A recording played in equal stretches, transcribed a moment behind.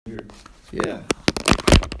Yeah,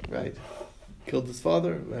 right. Killed his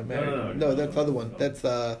father. No, that's the other one. That's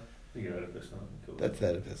Oedipus,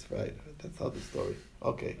 right? That's the other story.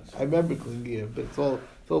 Okay, I remember Klingia, but it's all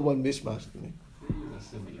one mishmash to me.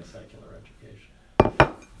 Assuming a secular education.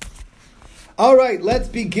 All right, let's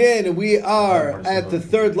begin. We are at the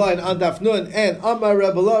third line on Daf Nun, and Amar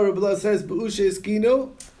Rabbalah says, "Be'usha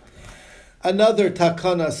iskinu." Another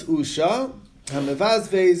takanas usha.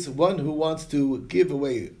 Hamevazvez, one who wants to give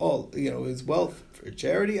away all his wealth for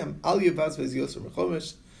charity. Al yevazvez yoser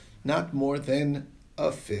mechomesh, not more than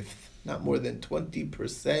a fifth, not more than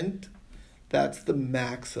 20%. That's the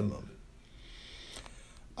maximum.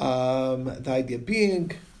 The idea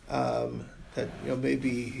being that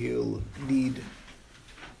maybe he'll need,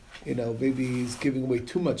 maybe he's giving away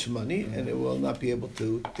too much money and it will not be able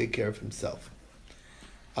to take care of himself.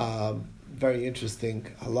 Very interesting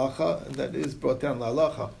halacha that is brought down la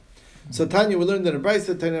halacha. So Tanya, we learned that in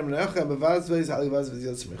Brisa,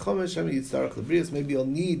 maybe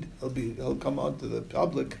he'll come on to the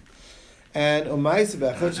public. And somebody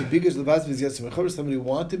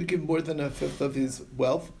wanted to give more than a fifth of his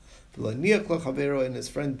wealth, and his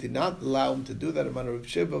friend did not allow him to do that.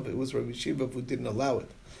 It was Rabbi Shiva who didn't allow it.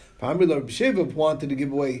 Rabbi Shiva wanted to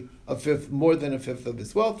give away more than a fifth of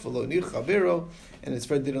his wealth, and his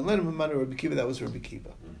friend didn't let him. Rabbi Kiva, that was Rabbi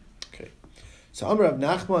Kiva. Okay. So Amar Rav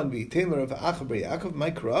Nachman v'Tamer of Achabar Yaakov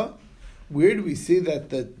Mikra. Where do we see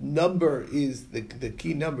that the number is the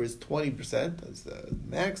key number is 20%? That's the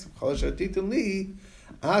max.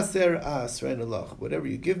 Whatever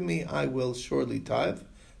you give me, I will surely tithe.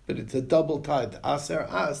 But it's a double tithe. Aser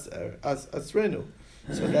asrenu.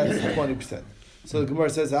 So that's 20%. So the Gemara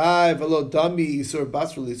says, anybody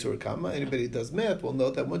who does math will know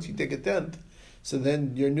that once you take a tenth, so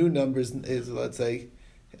then your new number is let's say,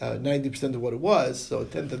 90% of what it was. So a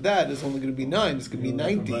tenth of that is only going to be 9. It's going to be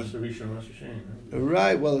 90.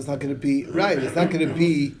 Right. Well, it's not going to be right. It's not going to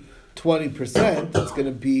be 20%. It's going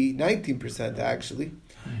to be 19% actually.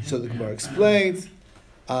 So the Gemara explains.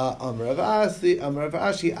 Amar Rav Ashi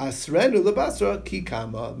asrenu lebasra ki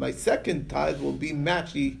kama. My second tithe will be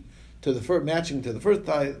matching to the first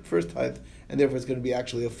tithe, and therefore it's going to be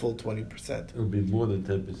actually a full 20%. It will be more than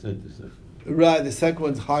 10%. The second. Right. The second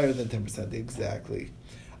one's higher than 10%. Exactly.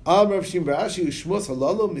 It's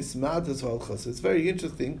very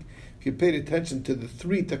interesting if you paid attention to the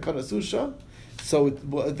 3 takanas usha. So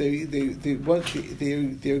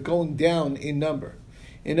they're going down in number.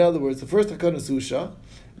 In other words, the first takanas usha,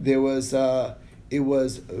 there was it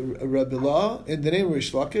was Rabbilah in the name of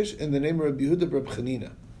Rish Lakish, in the name of Rabbi Yehuda Reb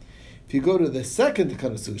Chanina. If you go to the second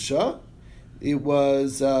takanas usha, it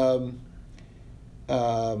was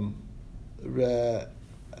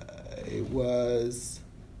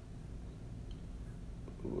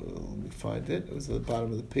let me find it. It was at the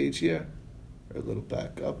bottom of the page here, or a little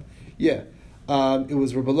back up. Yeah, it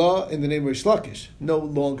was Rabbalah in the name of Rish Lakish. No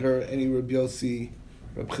longer any Rabbi Yossi,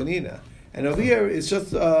 Reb Chanina. And over here, it's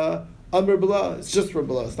just Rabbalah. It's just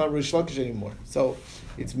Rabbalah. It's not Rish Lakish anymore. So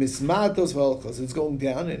it's Mismatos V'Olchos. It's going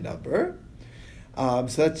down in number. So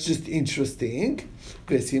that's just interesting.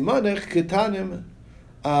 V'simanech ketanim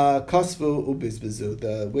kasvu ubizbezu.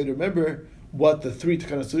 The way to remember what the 3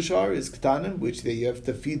 takanas usha are is ketanim, which you have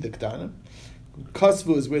to feed the ketanim.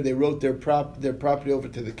 Kasvu is where they wrote their property over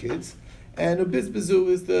to the kids, and ubizbezu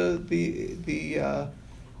is the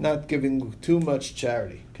not giving too much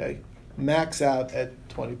charity. Okay, max out at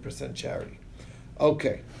 20% charity.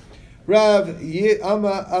 Okay, Amar Rav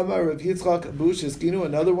Yitzchak Bush Eskinu,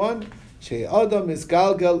 another one. Shei Adam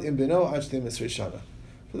Misgalgal Imbino Achtem Esreshana.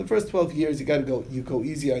 For the first 12 years, you go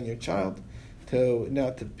easy on your child, to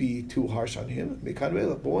not to be too harsh on him.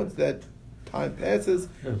 But once that time passes,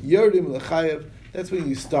 Yerdim Lechayev, that's when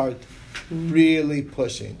you start really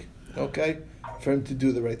pushing, okay, for him to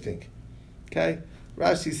do the right thing. Okay?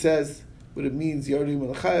 Rashi says what it means, Yerdim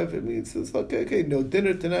Lechayev, it means it's okay, no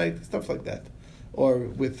dinner tonight, stuff like that. Or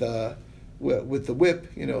with the whip,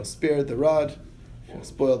 spare the rod,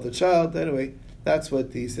 spoil the child. Anyway, that's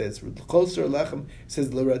what he says. Closer lechem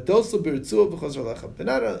says l'radosu b'ritzuah v'choser lechem. They're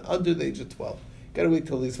not under the age of 12. Got to wait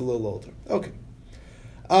till he's a little older. Okay.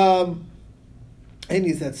 And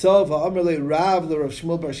he said so. Va'amrle Rav l'Rav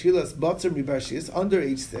Shmuel bar Shilas batzer mi bar Shis, under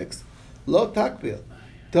age 6. Lo takbil.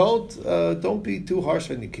 Don't be too harsh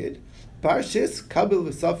on your kid. Bar Shis kabil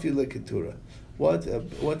v'safi leketura.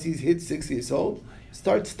 Once he's hit 6 years old,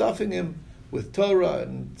 start stuffing him with Torah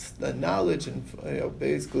and knowledge, and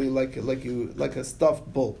basically like a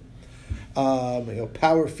stuffed bull,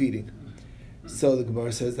 power feeding. So the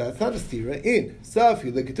Gemara says that's not a stira. In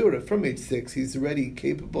Safi Leketura, from age 6, he's already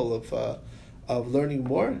capable of of learning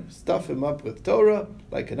more, stuff him up with Torah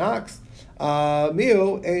like an ox.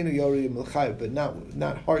 Miu einu yori milchai, but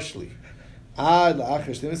not harshly. Ad la'achar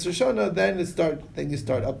shneim esrei shana, then you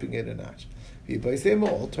start upping it a notch.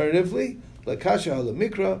 Alternatively, lakasha hala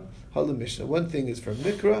mikra, hala mishnah. One thing is for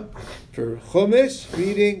mikra, for chumash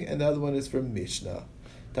reading, and the other one is for mishnah.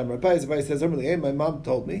 Tamar Abai says, my mom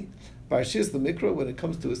told me, Barshis the mikra, when it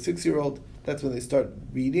comes to a 6-year-old, that's when they start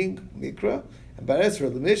reading mikra. And Bar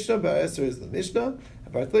Esra the mishnah, Bar Esra is the mishnah.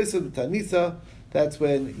 And Bar Tleisa the tanisa, that's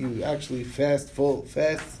when you actually full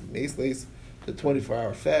fast, meisleis, the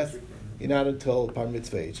 24-hour fast. You're not until Bar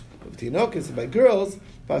Mitzvah age. With Tinokas, and by girls,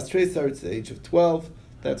 Bas Trei starts at the age of 12.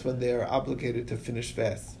 That's when they are obligated to finish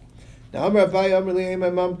fast. Now, Amar Abai, Amar Li, my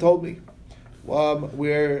mom told me,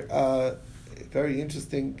 we're very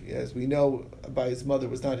interesting. As we know, Abai's mother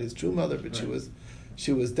was not his true mother, but right.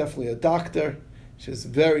 she was definitely a doctor. She was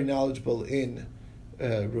very knowledgeable in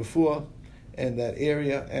refuah and that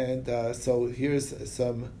area. And so here's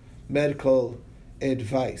some medical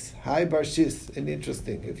advice. Hi Barshis, and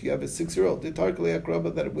interesting. If you have a 6-year-old,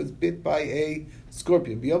 that it was bit by a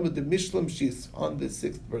scorpion, on the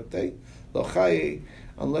 6th birthday,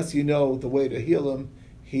 unless you know the way to heal him,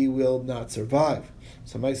 he will not survive.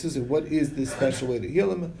 So my sister, what is this special way to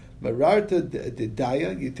heal him? Mararta de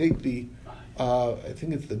daya, you take the, I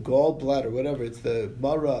think it's the gallbladder, whatever, it's the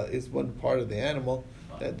mara is one part of the animal,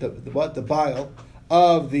 the bile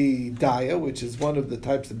of the daya, which is one of the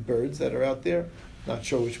types of birds that are out there. Not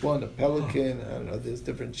sure which one, a pelican, I don't know, there's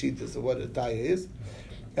different sheets as to what a daya is.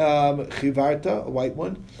 Chivarta, a white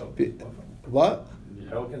one. What?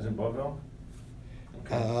 Pelicans in Bovell?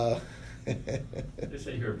 They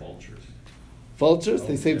say here vultures. Vultures?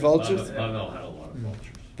 They say vultures? Bavel had a lot of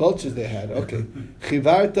vultures. Vultures they had, okay.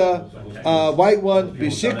 Chivarta, white one,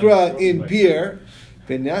 bishikra in beer,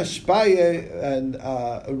 vinashpaye, and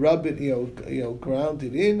rub it, ground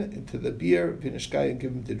it into the beer, vinashkaya, and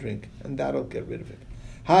give him to drink, and that'll get rid of it.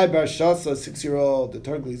 Hi Barshasa, 6-year-old, the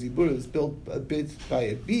Targli Zibur was bit by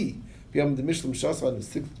a bee, beyond the Mishlam Shasa on his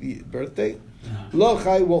 6th birthday. Lo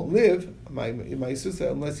Chai won't live, my sister,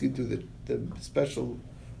 unless you do the special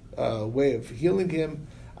way of healing him.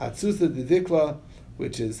 Atzusa de Dikla,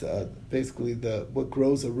 which is basically what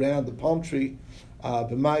grows around the palm tree.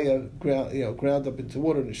 B'maya, ground up into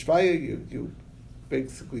water. Nishvaya, you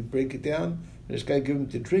basically break it down. Nishkai, give him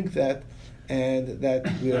to drink that, and that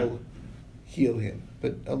will heal him.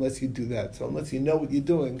 But unless you do that, so unless you know what you're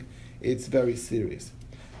doing, it's very serious.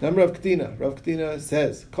 Number of Ktina. Rav Ktina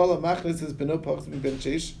says, "Kol machnes is beno pachs mi ben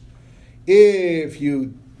sheish." If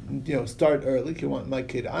you start early, I want my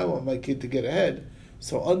kid to get ahead.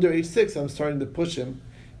 So under age 6, I'm starting to push him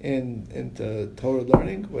into Torah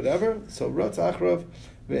learning, whatever. So Ratz Achrav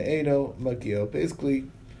ve'eno magio. Basically,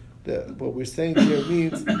 what we're saying here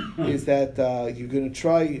means is that you're going to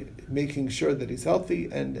try making sure that he's healthy,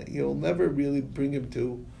 and you'll never really bring him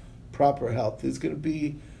to proper health. There's going to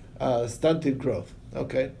be stunted growth,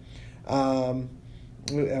 okay, or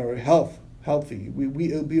healthy.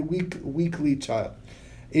 It'll be a weakly child.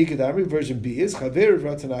 Version B is so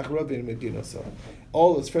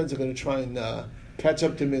all his friends are going to try and catch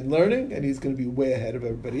up to him in learning, and he's going to be way ahead of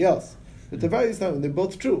everybody else. But the value is not, they're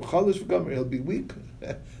both true. Chalish v'gomer, he'll be weak,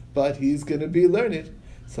 but he's going to be learned.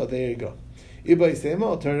 So there you go.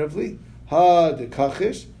 Alternatively, ha de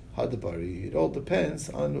kachish, ha de bari. It all depends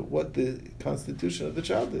on what the constitution of the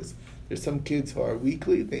child is. There's some kids who are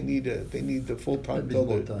weakly; they need the full-time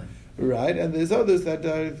builder, right? And there's others that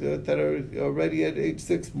are already at age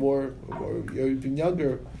 6, more or even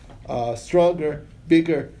younger, stronger,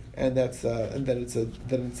 bigger, and then it's a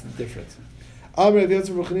difference. Another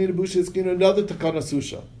takana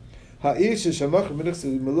susha. If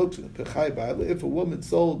a woman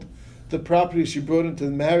sold the property she brought into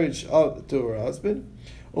the marriage to her husband,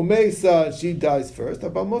 she dies first. The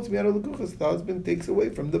husband takes away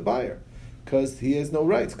from the buyer because he has no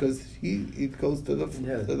rights, because it goes to the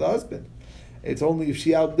husband. It's only if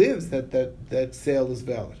she outlives that sale is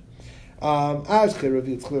valid.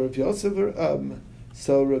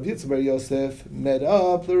 So Rav Yitzchak Bar Yosef met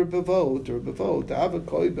up to Rebavot,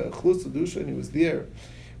 and he was there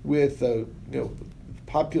with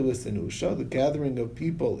populace in Usha, the gathering of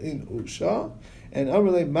people in Usha, and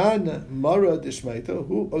Amalei Man Mara Dishmaita,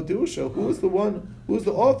 who is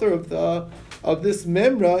the author of this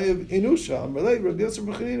memra in Usha? Amalei Rav Yosef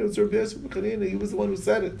B'Chanina, he was the one who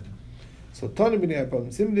said it. So Tana B'nei Abraham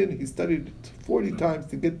Simdin, he studied 40 times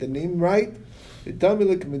to get the name right. We have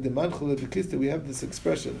this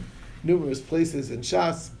expression numerous places in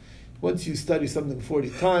Shas. Once you study something 40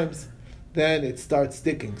 times, then it starts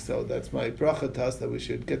sticking. So that's my bracha to us, that we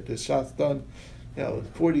should get the Shas done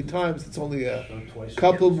 40 times, it's only a So twice a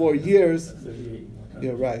couple year. more years. 38 more times.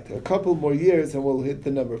 Yeah, right. A couple more years, and we'll hit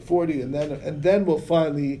the number 40, and then we'll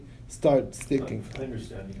finally start sticking.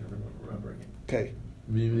 Understanding and remembering it. Okay,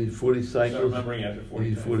 You need 40 Start cycles? remembering after 40 You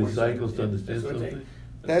need 40 cycles to yeah. understand That's what it something? takes.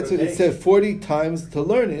 that's what it takes. said. 40 times to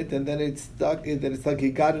learn it, and then it's stuck. Then it's like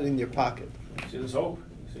you got it in your pocket. See, there's hope.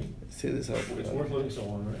 See, See this? it's worth living so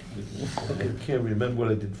long, right? I can't remember what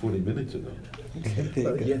I did 40 minutes ago. Okay,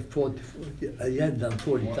 there But you you go. had 40, you had done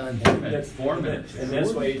 40 times. That's 4 minutes. And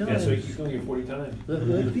that's why 40 you keep doing it 40 times.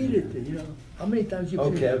 Repeat it, how many times you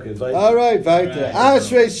Okay, okay. All right, weiter. Right.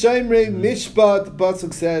 Ashrei Shemrei Mishpat.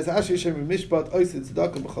 Pasuk says, Ashrei Shemrei Mishpat. Oisid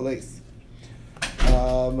Tzedakah B'Chaleis.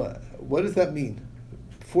 What does that mean?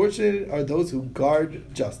 Fortunate are those who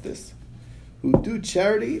guard justice, who do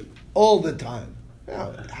charity all the time.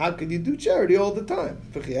 Now, how can you do charity all the time?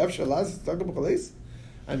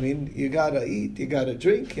 I mean, you gotta eat, you gotta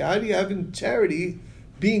drink. How do you have charity,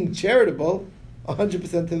 being charitable,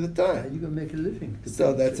 100% of the How time? you going to make a living?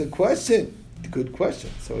 So that's a question. Good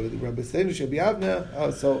question. So the Rabbi Seinu should be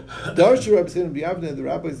Avna. So Darsha Rabbi Seinu be Avna. The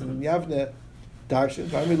rabbis in Yavne Darshan.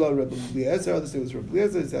 V'amilo Rabbi Eliezer. Others say it was Rabbi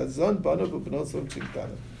Eliezer. He says Zon Bano B'Banosom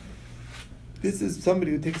Chinkana. This is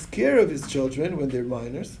somebody who takes care of his children when they're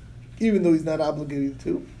minors, even though he's not obligated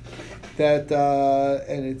to. That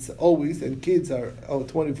and it's always, and kids are a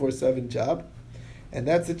 24/7 job, and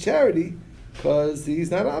that's a charity because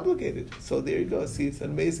he's not obligated. So there you go. See, it's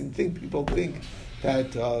an amazing thing. People think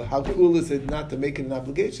that how cool is it not to make it an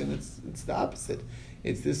obligation? It's the opposite.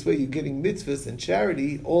 It's this way you're getting mitzvahs and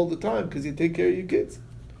charity all the time because you take care of your kids.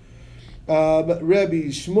 Rabbi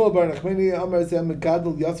Shmuel Bar Nachmani Amar Zeh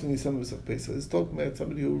Megadol Yasmin Yisam B'Sach. So he's talking about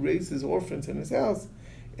somebody who raises orphans in his house.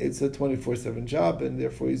 It's a 24/7 job, and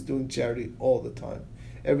therefore he's doing charity all the time.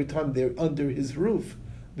 Every time they're under his roof,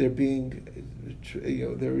 they're being,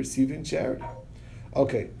 they're receiving charity.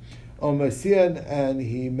 Okay, Omasian, and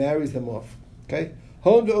he marries them off. Okay,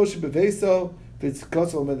 Hon ve'oshe beveso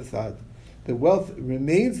v'tzkos medasad. The wealth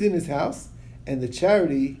remains in his house, and the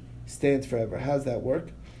charity stands forever. How's that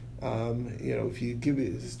work? If you give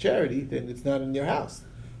it as charity, then it's not in your house.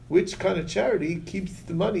 Which kind of charity keeps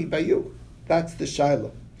the money by you? That's the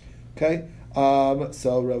Shiloh. Okay?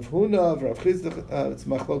 So Rav Huna, Rav Chizda, it's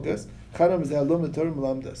Machlokas. Chanam is Alum Torah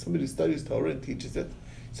Melamda. Somebody studies Torah and teaches it.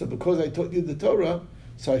 So because I taught you the Torah,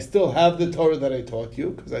 so I still have the Torah that I taught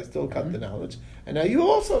you, because I still got the knowledge. And now you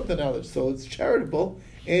also have the knowledge. So it's charitable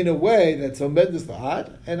in a way that's Omedes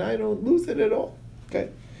Lahad, and I don't lose it at all. Okay?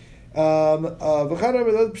 Somebody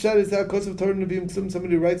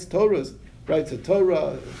writes Torahs, writes a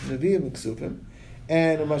Torah, Nevi'im and Ksufim,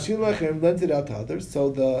 and a Mashin Lachem lends it out to others.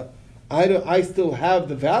 So I still have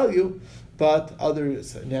the value, but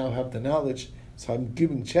others now have the knowledge. So I'm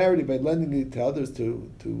giving charity by lending it to others to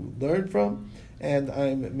learn from, and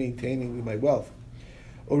I'm maintaining my wealth.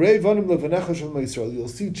 You'll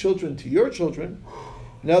see children to your children.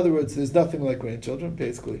 In other words, there's nothing like grandchildren,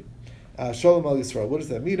 basically. Shalom al Yisrael. What does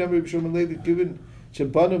that mean? Given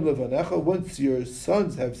once your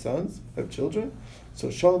sons have children, so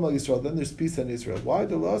Shalom al Yisrael, then there's peace on Israel. Why?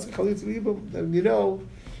 The laws of Chalitza and Yibum. Then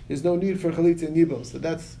there's no need for Chalitza and Yibum, so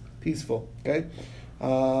that's peaceful. Okay?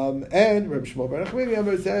 And Rabbi Shmuel Bar Nachmani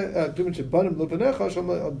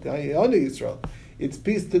Yisrael. It's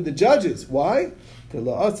peace to the judges. Why?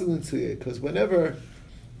 Because whenever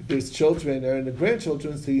there's children or the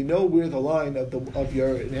grandchildren, so you know where the line of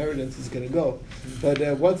your inheritance is going to go. But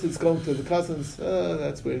once it's going to the cousins,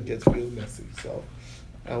 that's where it gets real messy. So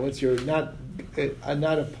once you're not a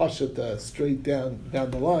pashat straight down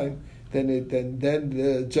the line, then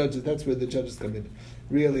the judges. That's where the judges come in.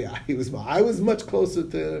 Really, I was much closer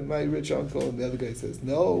to my rich uncle, and the other guy says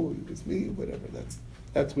no, it was me. Whatever.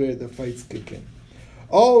 That's where the fights kick in.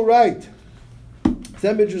 All right.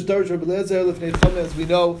 As we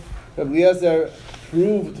know, Rabbi Eliezer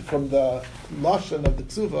proved from the lashon of the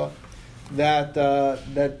ksuva that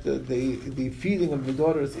the feeding of the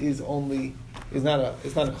daughters is not a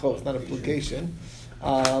chol, it's not a obligation,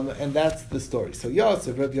 and that's the story. So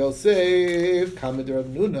Rabbi Yosef, Kamed Rav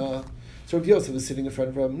Nuna. So Rabbi Yosef was sitting in front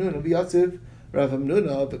of Rav Nuna. Rabbi Yosef, Rav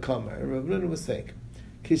Nuna, the Kamer. Rav Nuna was saying,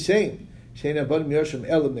 Kishem. Just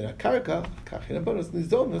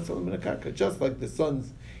like the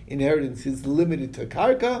son's inheritance is limited to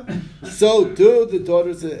karka, so too the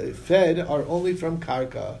daughters fed are only from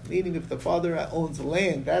karka. Meaning, if the father owns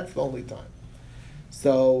land, that's the only time.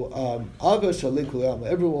 So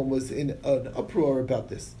everyone was in an uproar about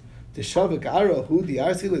this. The shavak ara who the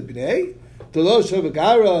arsi lebnei, the lo shavak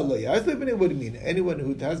ara lo yarsi lebnei. What do you mean? Anyone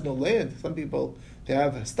who has no land. Some people they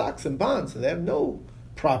have stocks and bonds, and they have no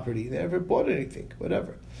property. They never bought anything,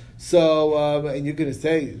 whatever. So, and you're going to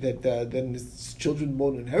say that then his children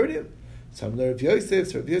won't inherit him. So Rav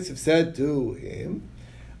Yosef said to him,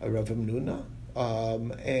 Rav Hamnuna,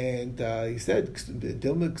 and he said,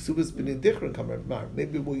 Dilma Ksuvas b'nin dichron kamar mar.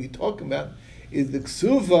 Maybe what you're talking about is the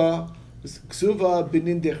Ksuva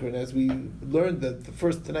b'nin dichron. As we learned that the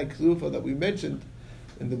first tonight Ksuva that we mentioned,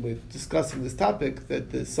 and then we're discussing this topic,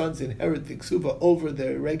 that the sons inherit the Ksuva over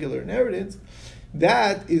their regular inheritance.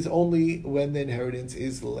 That is only when the inheritance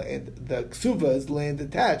is land. The Ksuva is land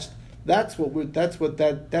attached. That's when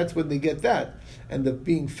they get that, and the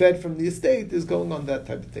being fed from the estate is going on that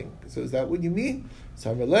type of thing. So is that what you mean?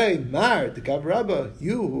 Samarlei Mar the Gavraba,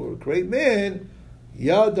 you who are a great man,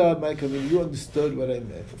 Yada Michael, you understood what I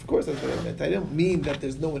meant. Of course, that's what I meant. I don't mean that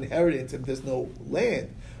there's no inheritance if there's no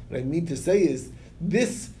land. What I mean to say is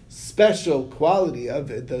this special quality of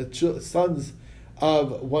the sons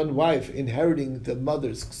of one wife inheriting the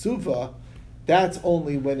mother's ksuva. That's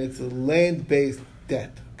only when it's a land-based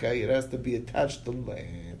debt. Okay, it has to be attached to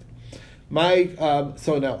land.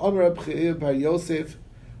 So now, Amar Bar Yosef,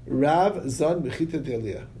 Rav Zan B'chita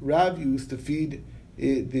Delia. Rav used to feed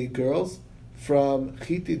the girls from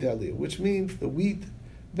Chiti Delia, which means the wheat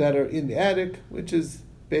that are in the attic, which is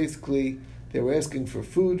basically they were asking for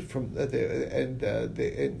food from, and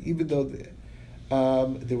even though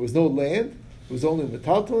there was no land, it was only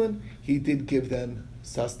metaltalin, he did give them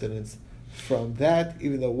sustenance from that,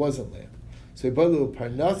 even though it wasn't land. So Ibalu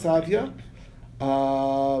Parnas Avya.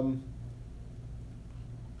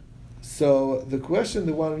 So the question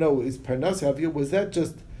they want to know is Parnas Avya, was that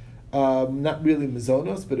just not really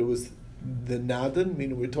Mizonos, but it was the Nadan,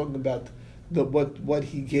 meaning we're talking about what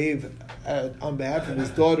he gave on behalf of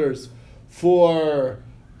his daughters for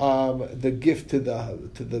the gift to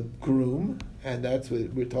the groom, and that's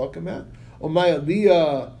what we're talking about. Omay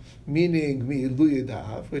Aliyah, meaning Mi'iluyah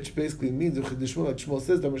Da'av, which basically means, like Shmuel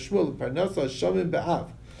says,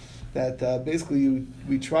 that basically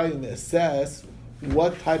we try and assess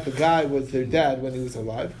what type of guy was their dad when he was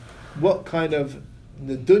alive, what kind of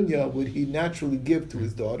nedunya would he naturally give to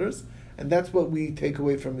his daughters, and that's what we take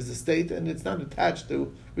away from his estate, and it's not attached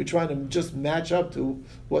to, we're trying to just match up to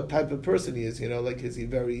what type of person he is, like is he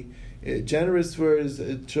very generous for his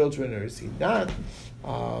children, or is he not?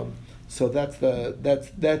 So is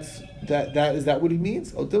that what he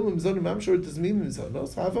means? I'm sure it doesn't mean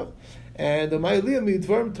mizonos, hava. And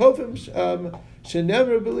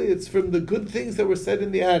it's from the good things that were said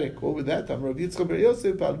in the attic. What was that? In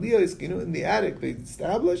the attic they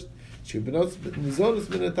established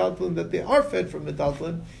that they are fed from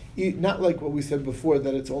metaltalin, not like what we said before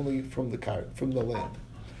that it's only from the land.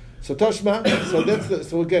 So Toshma,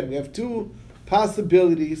 so again we have two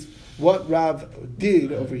possibilities. What Rav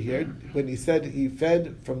did over here when he said he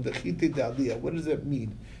fed from the Chiti D'Aliyah, what does that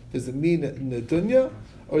mean? Does it mean Nedunya,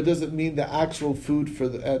 or does it mean the actual food for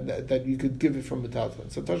that you could give it from metaltalin?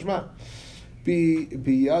 So Tashma,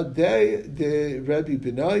 biyadei de Rabbi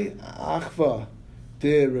Benai achva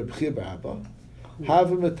de Rabbi Chia bar Abba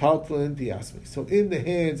have a metaltalin diasmi. So in the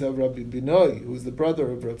hands of Rabbi Benai, who was the brother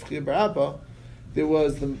of Rabbi Chia bar Abba, there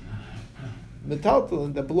was the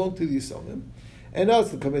metaltalin that belonged to the Yisomim. And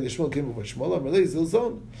also, go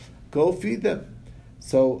feed them.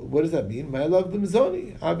 So, what does that mean? My love the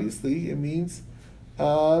mizoni. Obviously, it means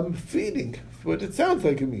feeding. What it sounds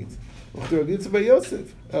like it means. And he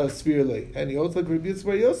also like Rabbi Yitzchak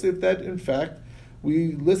bar Yosef that, in fact,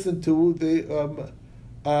 we listen to the.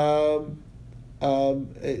 So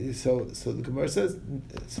the Gemara says.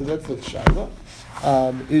 So that's the Shaila,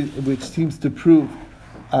 which seems to prove.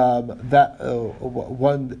 That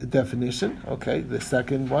one definition, okay. The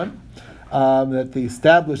second one, that they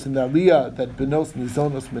established in the Aliyah that benos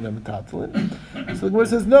nizonos min ha'metaltalin. So the Gemara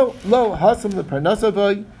says no, lo hasam the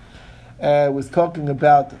parnasavai was talking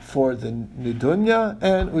about for the nidunya,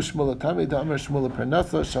 and ushmul atami da'amar shmul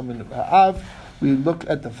parnasa shamin ha'av. We look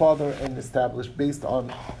at the father and establish based on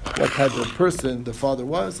what type of person the father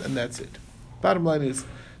was, and that's it. Bottom line is.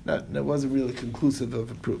 That wasn't really conclusive of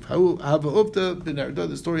a proof.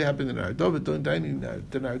 The story happened in Nardov.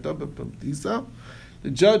 The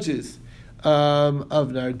judges of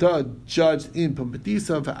Nardov judged in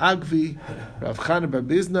Pumbedisa for Agvi, Rav Chana bar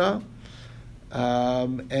Bizna,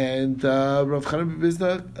 and Rav Chana bar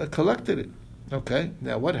Bizna collected it. Okay,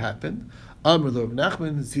 now what happened? Amr Rav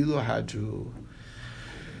Nachman Zilu Hadru.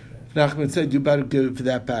 Nachman said, "You better give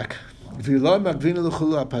that back. Otherwise,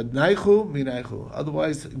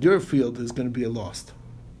 your field is going to be lost."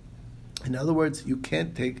 In other words, you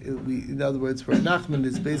can't take. In other words, Rav Nachman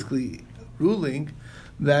is basically ruling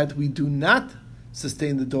that we do not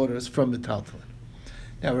sustain the daughters from metaltalin.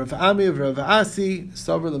 Now, Rav Ami of Rav Asi,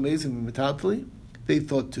 Savar Lamezim metaltalin, they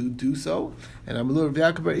thought to do so. And Amalur Rav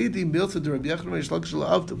Yaakov Bar Idi Milsa to Rabbi Yochanan Reish Lakish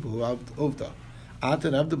Avda.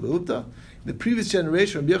 Atan Avda Beuvda. The previous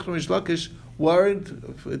generation, Rabbi Yochanan Reish Lakish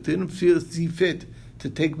didn't see fit to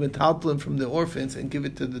take metaltalin from the orphans and give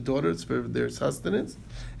it to the daughters for their sustenance,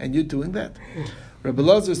 and you're doing that. Rabbi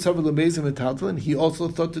Lazar suffered lemezim metaltalin. He also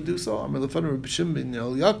thought to do so. Amar lefanu Rabbi Shimon ben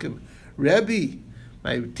Eliakim, Rabbi,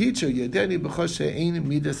 my teacher, Yadani b'choshe ein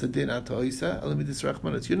midas adin atoisa el midas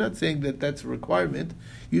rachmanos. You're not saying that that's a requirement.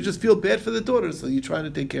 You just feel bad for the daughters, so you're trying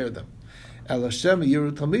to take care of them. El Hashem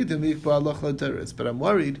yiru talmidim yikba halach l'teres. But I'm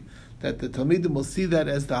worried that the talmidim will see that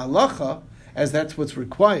as the halacha, as that's what's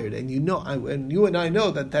required, and you and I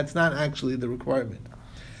know that that's not actually the requirement.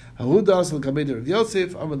 And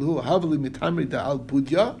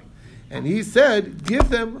he said, give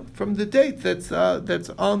them from the date that's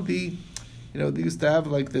on the, they used to have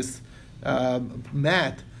like this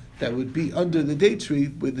mat that would be under the date tree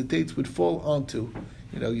where the dates would fall onto.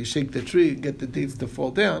 You shake the tree and get the dates to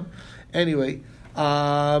fall down. Anyway,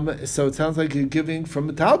 so it sounds like you're giving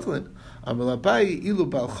from metaltalin.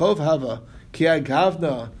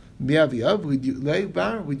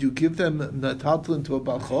 Would you give them metaltalin to a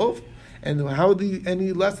balchov? And how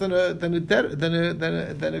any less than a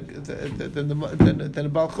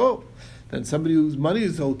balchov, than somebody whose money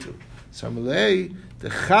is owed to? It's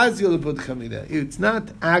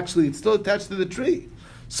not actually; it's still attached to the tree.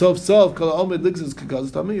 If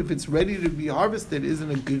it's ready to be harvested, isn't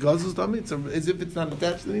a gegazos tummy? It's as if it's not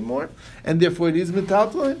attached anymore, and therefore it is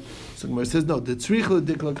metaltalin. So Gemara says no. The tzricha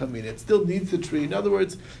dikla kamina. It still needs the tree. In other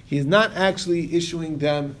words, he is not actually issuing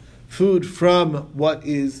them food from what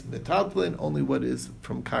is metaltalin, only what is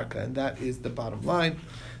from karka, and that is the bottom line.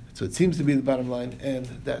 So it seems to be the bottom line, and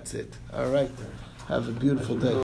that's it. All right. Have a beautiful day.